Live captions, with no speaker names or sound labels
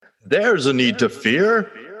There's a need to fear.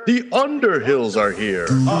 The Underhills are here.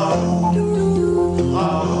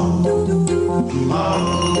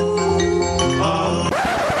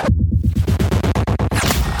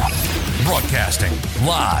 Broadcasting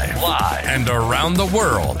live and around the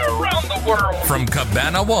world. From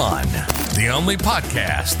Cabana One, the only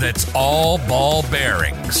podcast that's all ball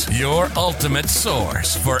bearings. Your ultimate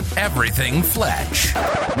source for everything Fletch.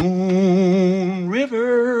 Moon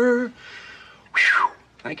River. Whew.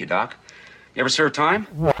 Thank you, Doc. You ever serve time?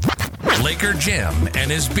 Laker Jim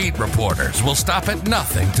and his beat reporters will stop at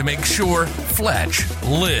nothing to make sure Fletch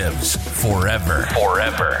lives forever.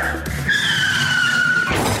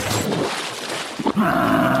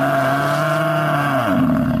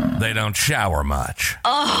 They don't shower much.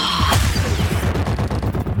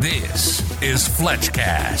 This is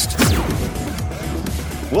Fletchcast.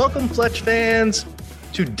 Welcome, Fletch fans,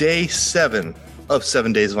 to day 7 of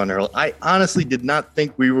 7 Days of Underhill. I honestly did not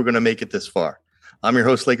think we were going to make it this far. I'm your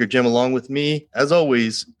host, Laker Jim, along with me, as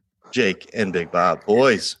always, Jake and Big Bob.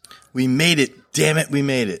 Boys, we made it. Damn it, we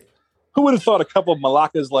made it. Who would have thought a couple of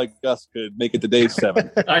Malakas like us could make it to day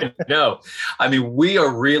 7? I know. I mean, we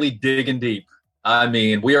are really digging deep. I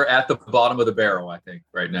mean, we are at the bottom of the barrel, I think,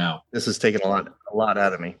 right now. This is taking a lot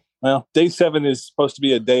out of me. Well, day 7 is supposed to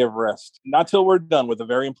be a day of rest. Not till we're done with a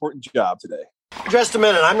very important job today. Just a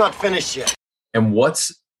minute. I'm not finished yet. And what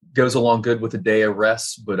goes along good with a day of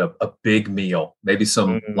rest, but a big meal? Maybe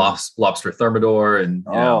some lobster thermidor and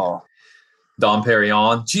Dom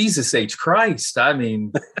Perignon. Jesus H. Christ. I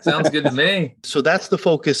mean, sounds good to me. So that's the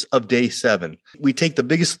focus of day 7. We take the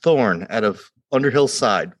biggest thorn out of Underhill's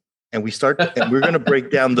side, and we're going to break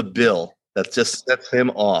down the bill that just sets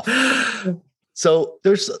him off. So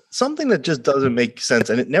there's something that just doesn't make sense,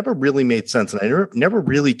 and it never really made sense, and I never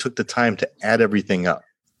really took the time to add everything up.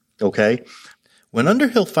 Okay? When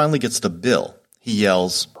Underhill finally gets the bill, he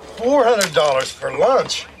yells, $400 for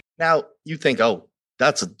lunch. Now, you think, oh,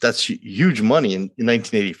 that's huge money in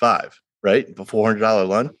 1985, right? A $400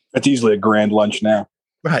 lunch. That's easily a grand lunch now.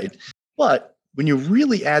 Right. But when you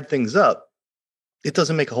really add things up, it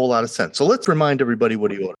doesn't make a whole lot of sense. So let's remind everybody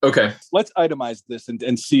what he ordered. Okay. Let's itemize this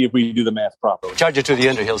and see if we do the math properly. Charge it to the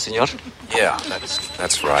Underhill, senor. Yeah,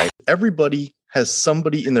 that's right. Everybody has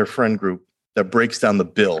somebody in their friend group that breaks down the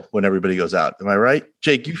bill when everybody goes out. Am I right?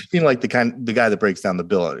 Jake, you seem like the guy that breaks down the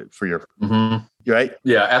bill for your... Mm-hmm. You right?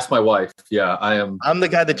 Yeah, ask my wife. Yeah, I am. I'm the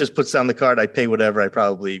guy that just puts down the card. I pay whatever. I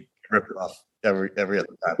probably rip it off every other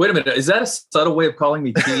time. Wait a minute. Is that a subtle way of calling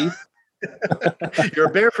me Keith? You're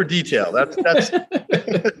a bear for detail. That's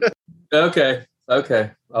Okay.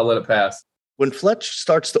 I'll let it pass. When Fletch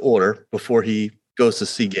starts to order before he goes to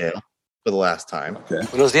see Gail for the last time. Okay.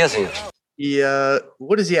 Buenos dias, senor. He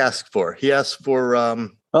what does he ask for? He asks for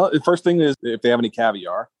Well, the first thing is if they have any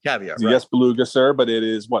caviar. caviar. Right? Yes, beluga, sir, but it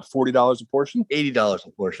is what, $40 a portion? $80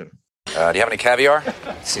 a portion. Do you have any caviar?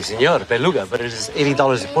 Si, senor. Beluga, but it is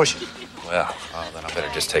 $80 a portion. Well, then I better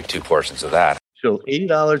just take 2 portions of that. So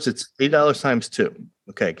 $80. It's $80 times 2.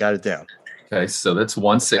 Okay, got it down. Okay, so that's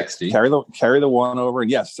 $160. Carry the one over, and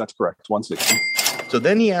yes, that's correct. $160. So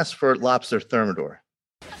then he asks for lobster thermidor.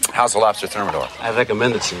 How's the lobster thermidor? I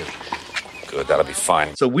recommend it, senor. Good, that'll be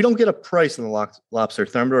fine. So we don't get a price on the lobster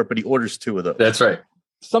thermidor, but he orders 2 of those. That's right.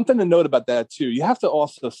 Something to note about that, too. You have to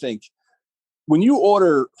also think, when you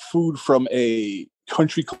order food from a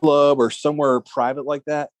country club or somewhere private like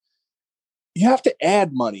that, you have to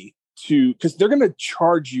add money because they're going to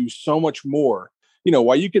charge you so much more. You know,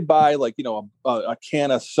 while you could buy a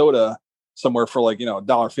can of soda somewhere for $1.50,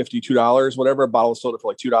 $2, whatever, a bottle of soda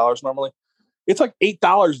for $2 normally. It's like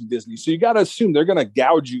 $8 in Disney. So you got to assume they're going to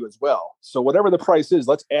gouge you as well. So whatever the price is,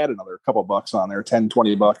 let's add another couple bucks on there, 10,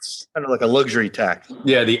 20 bucks. Kind of like a luxury tax.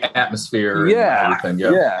 Yeah, the atmosphere. Yeah. And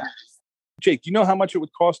everything. Yeah. Jake, do you know how much it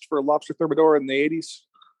would cost for a lobster thermidor in the 80s?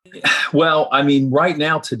 Well, I mean, right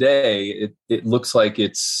now, today, it looks like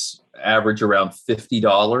it's average around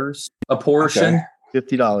 $50 a portion. Okay.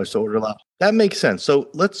 $50 to order lobster. That makes sense. So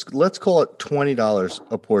let's call it $20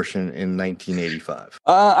 a portion in 1985.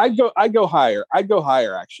 I'd go higher.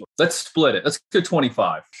 Actually. Let's split it. Let's go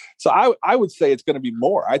 25. So I would say it's going to be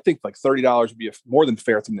more. I think like $30 would be a more than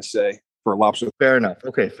fair thing to say for a lobster Fair enough.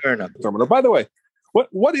 Okay, fair enough. thermidor. By the way,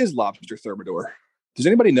 what is lobster thermidor? Does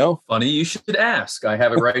anybody know? Funny you should ask. I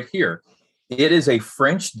have it right here. It is a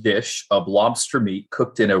French dish of lobster meat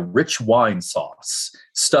cooked in a rich wine sauce,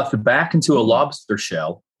 stuffed back into a lobster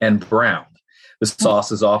shell and browned. The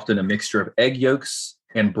sauce is often a mixture of egg yolks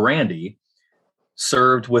and brandy,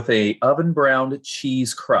 served with a oven-browned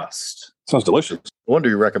cheese crust. Sounds delicious. No wonder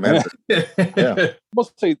you recommend it. Yeah.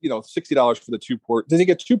 We'll say, $60 for the 2 portions. Does he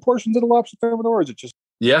get 2 portions of the lobster thermidor, or is it just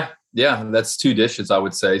Yeah, that's 2 dishes, I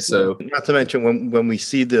would say. So, not to mention when we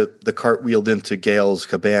see the cart wheeled into Gail's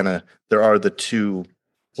cabana, there are the 2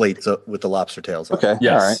 plates with the lobster tails on. Okay.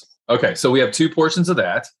 yes. All right. Okay, so we have 2 portions of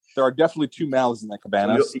that. There are definitely 2 mouths in that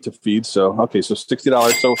cabana to feed. So, okay. So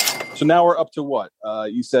 $60. So now we're up to what?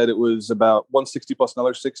 You said it was about 160 plus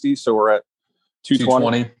another 60. So we're at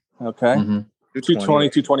 220. Okay. Mm-hmm. 220,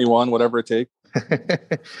 221, whatever it takes.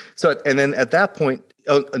 So, and then at that point,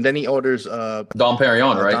 and then he orders Dom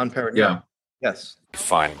Perignon, right? Dom Perignon. Yeah. Yes.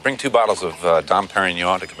 Fine. Bring 2 bottles of Dom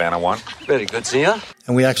Perignon to Cabana One. Very good, senor.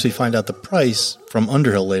 And we actually find out the price from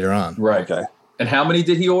Underhill later on. Right. Okay. And how many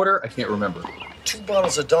did he order? I can't remember. 2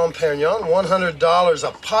 bottles of Dom Perignon, $100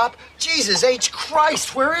 a pop. Jesus H.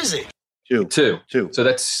 Christ, where is he? 2.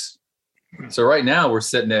 So right now we're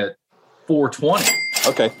sitting at $420.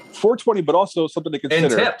 Okay. $420, but also something to consider.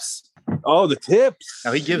 And tips. Oh, the tips.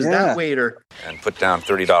 Now he gives that waiter And put down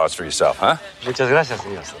 $30 for yourself, huh? Muchas gracias,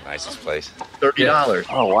 senor. The nicest place. $30.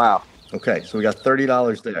 Oh, wow. Okay, so we got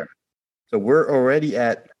 $30 there. So we're already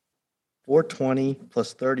at $420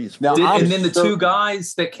 plus 30 is Now, And then the 2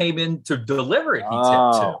 guys that came in to deliver it, he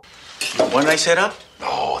tipped too. When did I set up?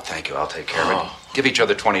 Oh, thank you. I'll take care of it. Give each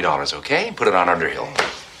other $20, okay? Put it on Underhill.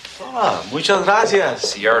 Ah, muchas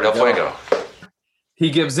gracias. Sierra del Fuego. He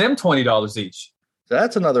gives them $20 each. So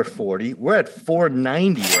that's another 40. We're at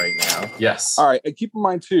 490 right now. Yes. All right. And keep in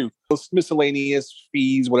mind, too, those miscellaneous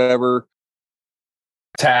fees, whatever.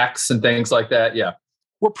 Tax and things like that. Yeah.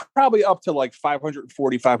 We're probably up to like $540,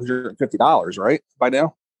 $550, right? By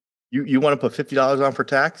now? You want to put $50 on for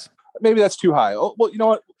tax? Maybe that's too high. Oh, well, you know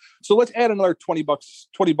what? So let's add another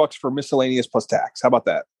 $20 for miscellaneous plus tax. How about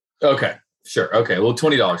that? Okay. Sure. Okay. Well,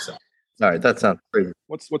 $20. So. All right, that sounds crazy.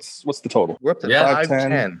 What's the total? We're up to Yeah.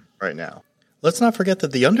 510 right now. Let's not forget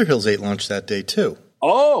that the Underhills ate lunch that day, too.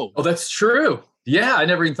 Oh, that's true. Yeah. I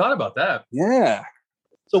never even thought about that. yeah.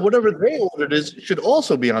 So whatever they ordered is should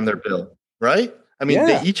also be on their bill, right? I mean,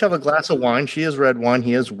 Yeah. they each have a glass of wine. She has red wine.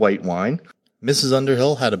 He has white wine. Mrs.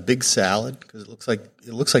 Underhill had a big salad because it looks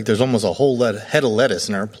like there's almost a whole head of lettuce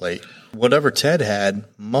in her plate. Whatever Ted had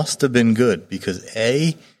must have been good because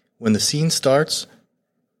when the scene starts,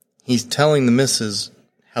 he's telling the missus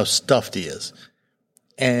how stuffed he is.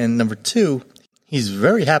 And number 2, he's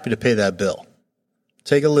very happy to pay that bill.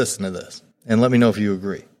 Take a listen to this and let me know if you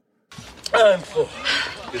agree. I'm full.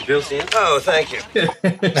 Good bill, senor. Oh, thank you.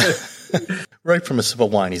 Right from a sip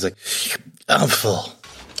of wine, he's like, I'm full.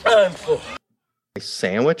 I'm full. A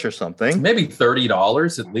sandwich or something. Maybe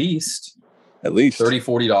 $30 at least. At least $30,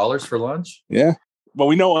 $40 for lunch. Yeah. Well,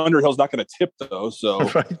 we know Underhill's not going to tip though, so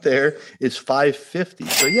Right there is $550.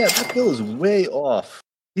 So yeah, that bill is way off.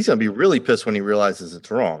 He's gonna be really pissed when he realizes it's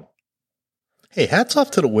wrong. Hey, hats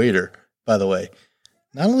off to the waiter, by the way.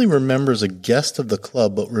 Not only remembers a guest of the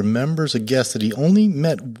club, but remembers a guest that he only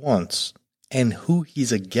met once and who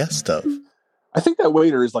he's a guest of. I think that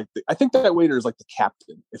waiter is like the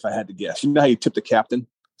captain. If I had to guess, you know how you tip the captain.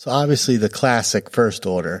 So obviously the classic first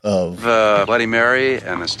order of Bloody Mary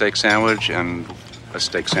and a steak sandwich and a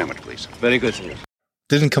steak sandwich, please. Very good, senor.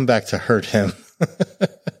 didn't come back to hurt him.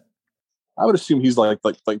 I would assume he's like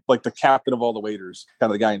the captain of all the waiters, kind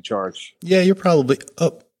of the guy in charge. Yeah, you're probably.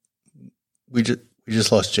 Oh, we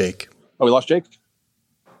just lost Jake. Oh, we lost Jake.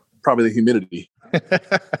 Probably the humidity.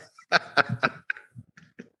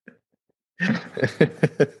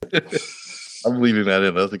 I'm leaving that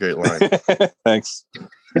in. That's a great line. Thanks.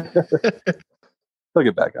 He'll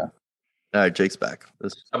get back on. All right, Jake's back. How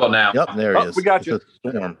about now? Yep, there he is. We got you. It's a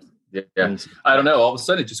storm. Yeah. I don't know. All of a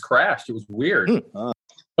sudden, it just crashed. It was weird.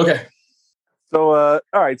 Okay. So, all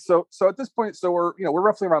right. So at this point, we're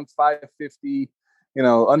roughly around 550.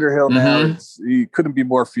 Underhill now. He couldn't be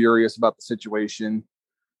more furious about the situation.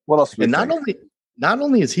 What else? And not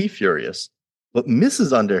only is he furious, but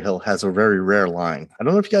Mrs. Underhill has a very rare line. I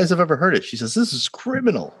don't know if you guys have ever heard it. She says, "This is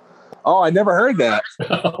criminal." Oh, I never heard that.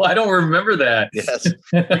 I don't remember that. Yes.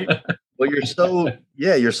 Well,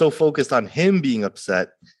 you're so focused on him being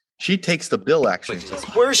upset. She takes the bill, actually.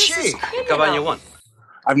 Where's she? Cabana One.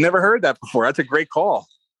 I've never heard that before. That's a great call.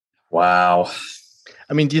 Wow.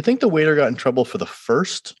 I mean, do you think the waiter got in trouble for the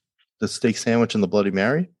steak sandwich and the Bloody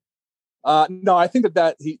Mary? No, I think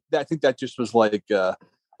that just was like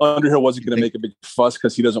Underhill wasn't going to make a big fuss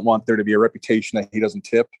because he doesn't want there to be a reputation that he doesn't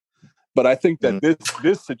tip. But I think that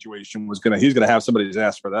this situation he's gonna have somebody's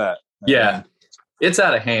ass for that. Yeah, it's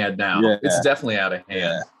out of hand now. Yeah. It's definitely out of hand.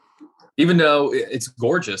 Yeah. Even though it's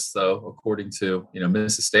gorgeous, though, according to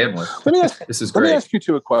Mrs. Stanley. This is great. Let me ask you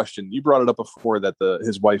two a question. You brought it up before that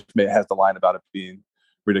his wife has the line about it being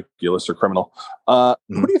ridiculous or criminal. Who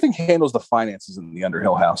do you think handles the finances in the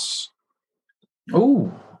Underhill house?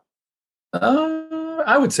 Oh,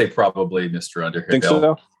 I would say probably Mr. Underhill. Think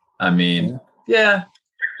so? I mean, yeah.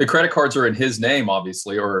 The credit cards are in his name,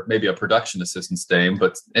 obviously, or maybe a production assistant's name.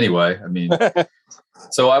 But anyway, I mean,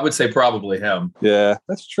 so I would say probably him. Yeah,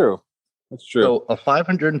 that's true. That's true. So a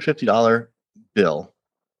 $550 bill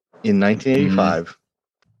in 1985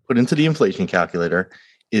 put into the inflation calculator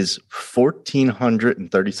is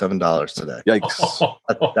 $1,437 today.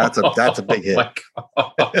 Yikes. That's a big hit.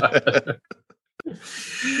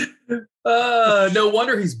 No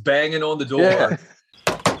wonder he's banging on the door. Yeah.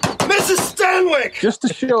 Mrs. Stanwyck! Just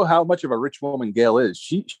to show how much of a rich woman Gail is,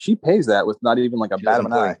 she pays that with not even like a bat of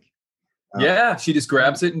an eye. Yeah, she just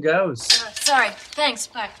grabs it and goes. Sorry. Thanks.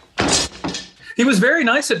 Bye. He was very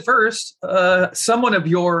nice at first. Someone of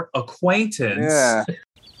your acquaintance. Yeah.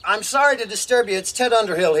 I'm sorry to disturb you. It's Ted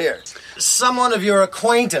Underhill here. Someone of your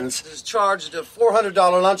acquaintance has charged a $400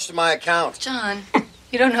 lunch to my account. John,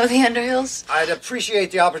 you don't know the Underhills? I'd appreciate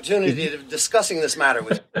the opportunity of discussing this matter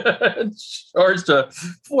with you. Charged a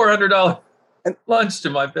 $400 lunch to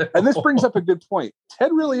my bill. And this brings up a good point. Ted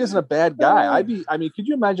really isn't a bad guy. I mean, could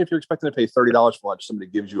you imagine if you're expecting to pay $30 for lunch, somebody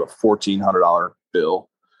gives you a $1,400 bill?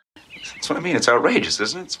 That's what I mean. It's outrageous,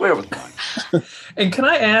 isn't it? It's way over the line. And can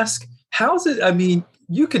I ask, how's it? I mean,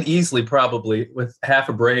 you could easily probably, with half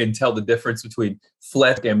a brain, tell the difference between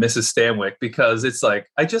Fletch and Mrs. Stanwyck, because it's like,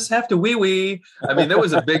 I just have to wee-wee. I mean, there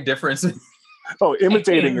was a big difference.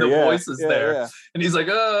 Imitating the her, voices there. Yeah. And he's like,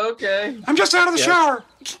 oh, okay. I'm just out of the shower.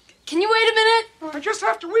 Can you wait a minute? I just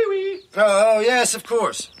have to wee-wee. Oh, yes, of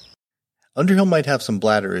course. Underhill might have some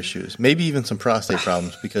bladder issues, maybe even some prostate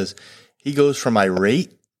problems, because he goes from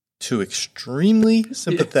irate to extremely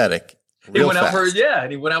sympathetic. He went out for his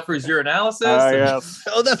urinalysis. Yes.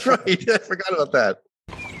 Oh, that's right. I forgot about that.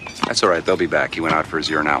 That's all right. They'll be back. He went out for his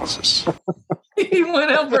urinalysis. He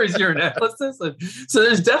went out for his urinalysis. So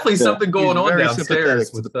there's definitely something going on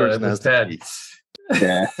downstairs with Ted.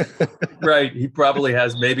 Yeah. Right. He probably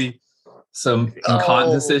has maybe some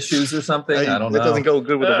incontinence issues or something. I don't know. That doesn't go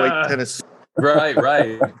good with a white tennis.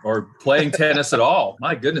 Right. Or playing tennis at all.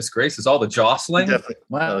 My goodness gracious, all the jostling. He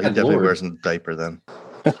definitely wears a diaper then.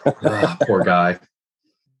 Poor guy.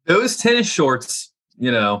 Those tennis shorts,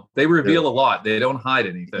 they reveal a lot. They don't hide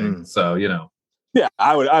anything. So, Yeah,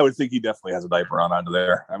 I would think he definitely has a diaper on under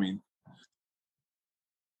there. I mean,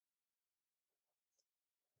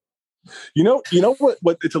 you know what?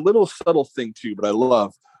 It's a little subtle thing too, but I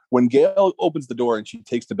love when Gail opens the door and she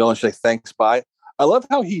takes the bill and she says, "Thanks, bye." I love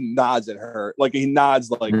how he nods at her, like he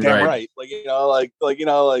nods, like damn right, like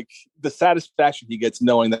the satisfaction he gets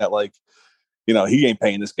knowing that, like, he ain't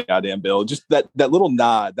paying this goddamn bill. Just that little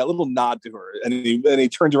nod to her, and he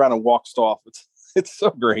turns around and walks off. It's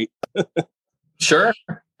so great. Sure,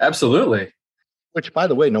 absolutely. Which, by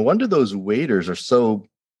the way, no wonder those waiters are so,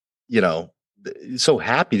 so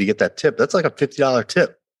happy to get that tip. That's like a $50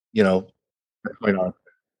 tip,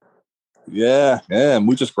 Yeah,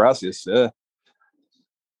 muchas gracias. Yeah.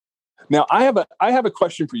 Now I have a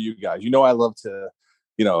question for you guys. I love to,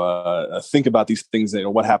 think about these things.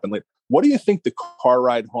 What happened later. What do you think the car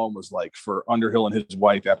ride home was like for Underhill and his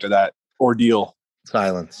wife after that ordeal?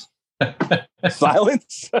 Silence.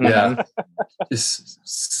 Silence? Yeah. Just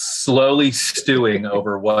slowly stewing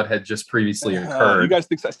over what had just previously occurred. You guys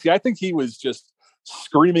think so? See, I think he was just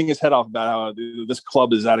screaming his head off about how this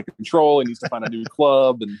club is out of control and needs to find a new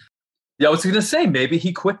club. And yeah, I was going to say, maybe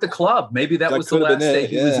he quit the club. Maybe that was the last day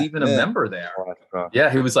he was even a member there.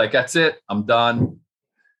 Yeah, he was like, that's it. I'm done.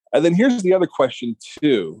 And then here's the other question,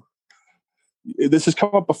 too. This has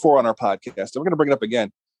come up before on our podcast. And we're going to bring it up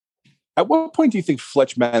again. At what point do you think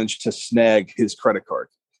Fletch managed to snag his credit card?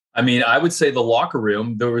 I mean, I would say the locker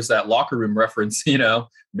room. There was that locker room reference,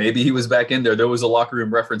 maybe he was back in there. There was a locker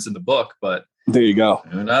room reference in the book, but there you go.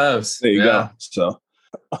 Who knows? There you go. So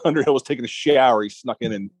Underhill was taking a shower. He snuck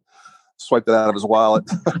in and swiped it out of his wallet.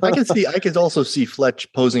 I could also see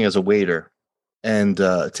Fletch posing as a waiter and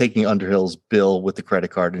taking Underhill's bill with the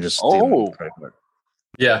credit card and just stealing the credit card.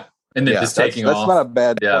 Yeah. And then just taking off. That's not a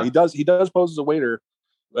bad point. He does pose as a waiter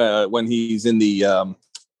when he's in the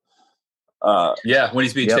when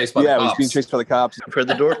he's being chased by the cops. When he's being chased by the cops. For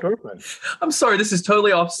the doorman. I'm sorry, this is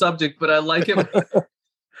totally off subject, but I like it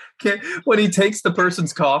when he takes the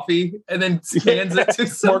person's coffee and then hands it to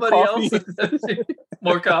somebody else.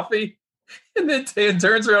 More coffee. And then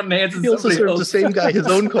turns around and hands it to somebody else. He also serves the same guy his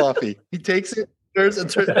own coffee. He takes it, turns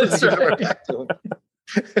it right back to him.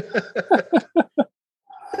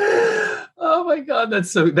 Oh my God,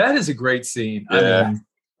 that is a great scene. Yeah. I mean,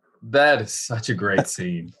 that is such a great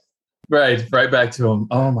scene. Right back to him.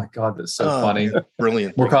 Oh my God, that's so funny.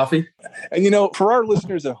 Brilliant. More coffee? And for our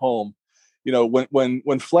listeners at home,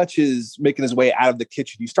 when Fletch is making his way out of the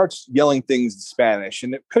kitchen, he starts yelling things in Spanish,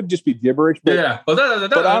 and it could just be gibberish. But, yeah.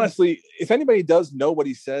 But honestly, if anybody does know what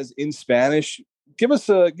he says in Spanish, give us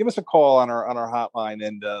a call on our hotline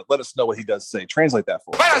and let us know what he does say. Translate that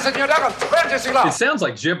for us. It sounds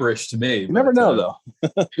like gibberish to me. You never know,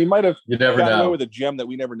 though. He might have gotten away know with a gem that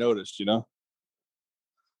we never noticed,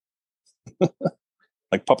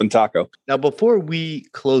 like Pup and Taco. Now, before we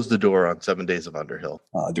close the door on 7 Days of Underhill,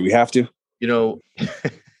 do we have to?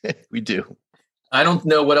 We do. I don't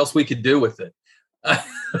know what else we could do with it.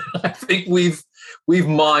 I think we've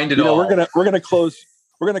mined it all. We're gonna close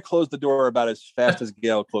the door about as fast as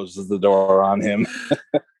Gail closes the door on him.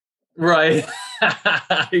 Right.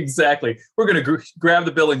 Exactly. We're going to grab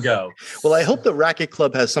the bill and go. Well, I hope the Racket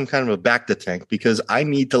Club has some kind of a back to tank, because I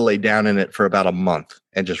need to lay down in it for about a month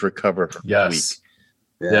and just recover from the week.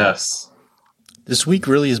 Yes. This week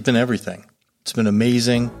really has been everything. It's been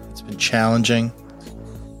amazing. It's been challenging.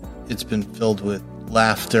 It's been filled with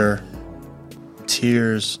laughter,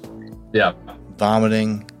 tears,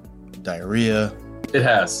 vomiting, diarrhea. It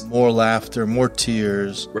has. More laughter, more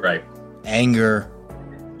tears. Right. Anger.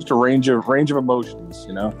 Just a range of emotions,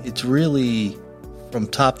 It's really, from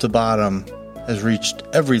top to bottom, has reached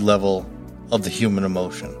every level of the human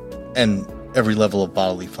emotion and every level of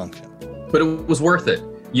bodily function. But it was worth it,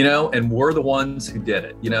 and we're the ones who did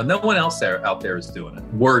it. No one else out there is doing it.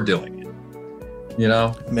 We're doing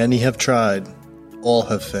it, Many have tried. All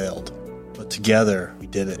have failed. But together, we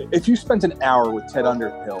did it. If you spent an hour with Ted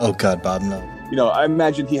Underhill... Oh, God, Bob, no. I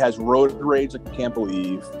imagine he has road rage like I can't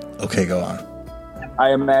believe. Okay, go on.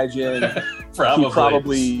 I imagine probably. He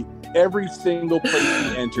probably, every single place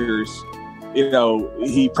he enters,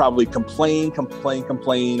 he probably complain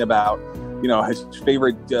about, his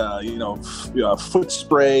favorite, foot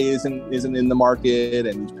spray isn't in the market,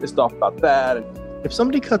 and he's pissed off about that. And if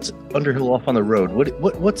somebody cuts Underhill off on the road,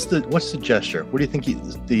 what's the gesture? What do you think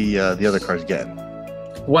the other car's getting?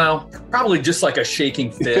 Well, probably just like a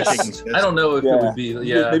shaking fist. I don't know if it would be.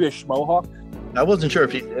 Yeah, maybe a schmohawk. I wasn't sure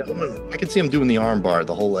if I could see him doing the arm bar,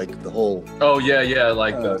 the whole. Oh yeah,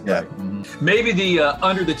 like maybe the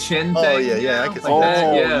under the chin thing. Oh yeah, I could see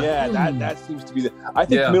that. That seems to be the. I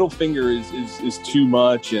think middle finger is too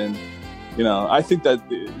much, and I think that.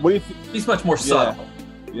 What do you think? He's much more subtle.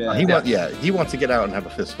 Yeah, he wants to get out and have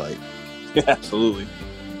a fist fight. Yeah, absolutely.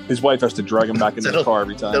 His wife has to drag him back into the car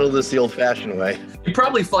every time. Settle this the old-fashioned way. He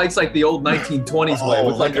probably fights like the old 1920s way,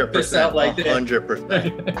 with like a fist out like that.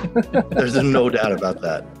 100%. There's no doubt about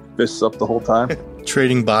that. Fists up the whole time.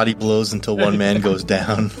 Trading body blows until one man goes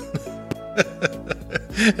down.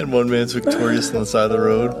 And one man's victorious on the side of the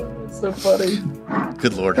road. It's so funny.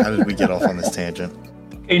 Good Lord, how did we get off on this tangent?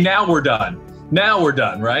 Hey, now we're done,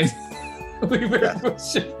 right?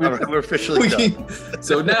 We're officially done.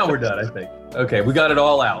 So now we're done, I think. Okay, we got it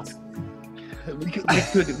all out.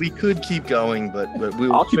 We could keep going, but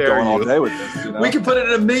I'll keep going all day with this. We could put it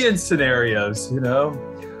in a million scenarios.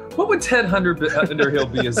 What would Ted Underhill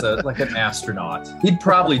be as like an astronaut? He'd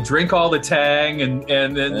probably drink all the Tang and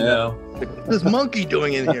then what's this monkey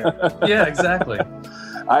doing in here? Yeah, exactly.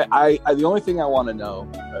 I the only thing I want to know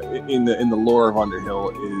in the lore of Underhill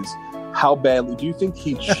is, how badly do you think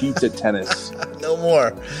he cheats at tennis? No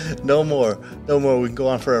more. We can go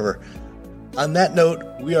on forever. On that note,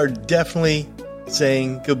 we are definitely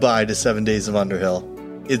saying goodbye to 7 Days of Underhill.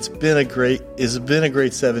 It's been a great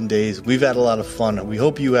 7 days. We've had a lot of fun. We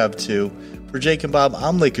hope you have too. For Jake and Bob,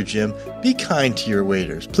 I'm Laker Jim. Be kind to your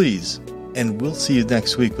waiters, please. And we'll see you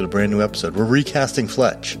next week with a brand new episode. We're recasting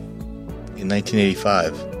Fletch in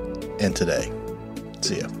 1985 and today.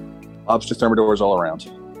 See ya. Lobster thermidors all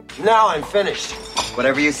around. Now I'm finished.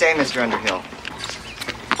 Whatever you say, Mr. Underhill.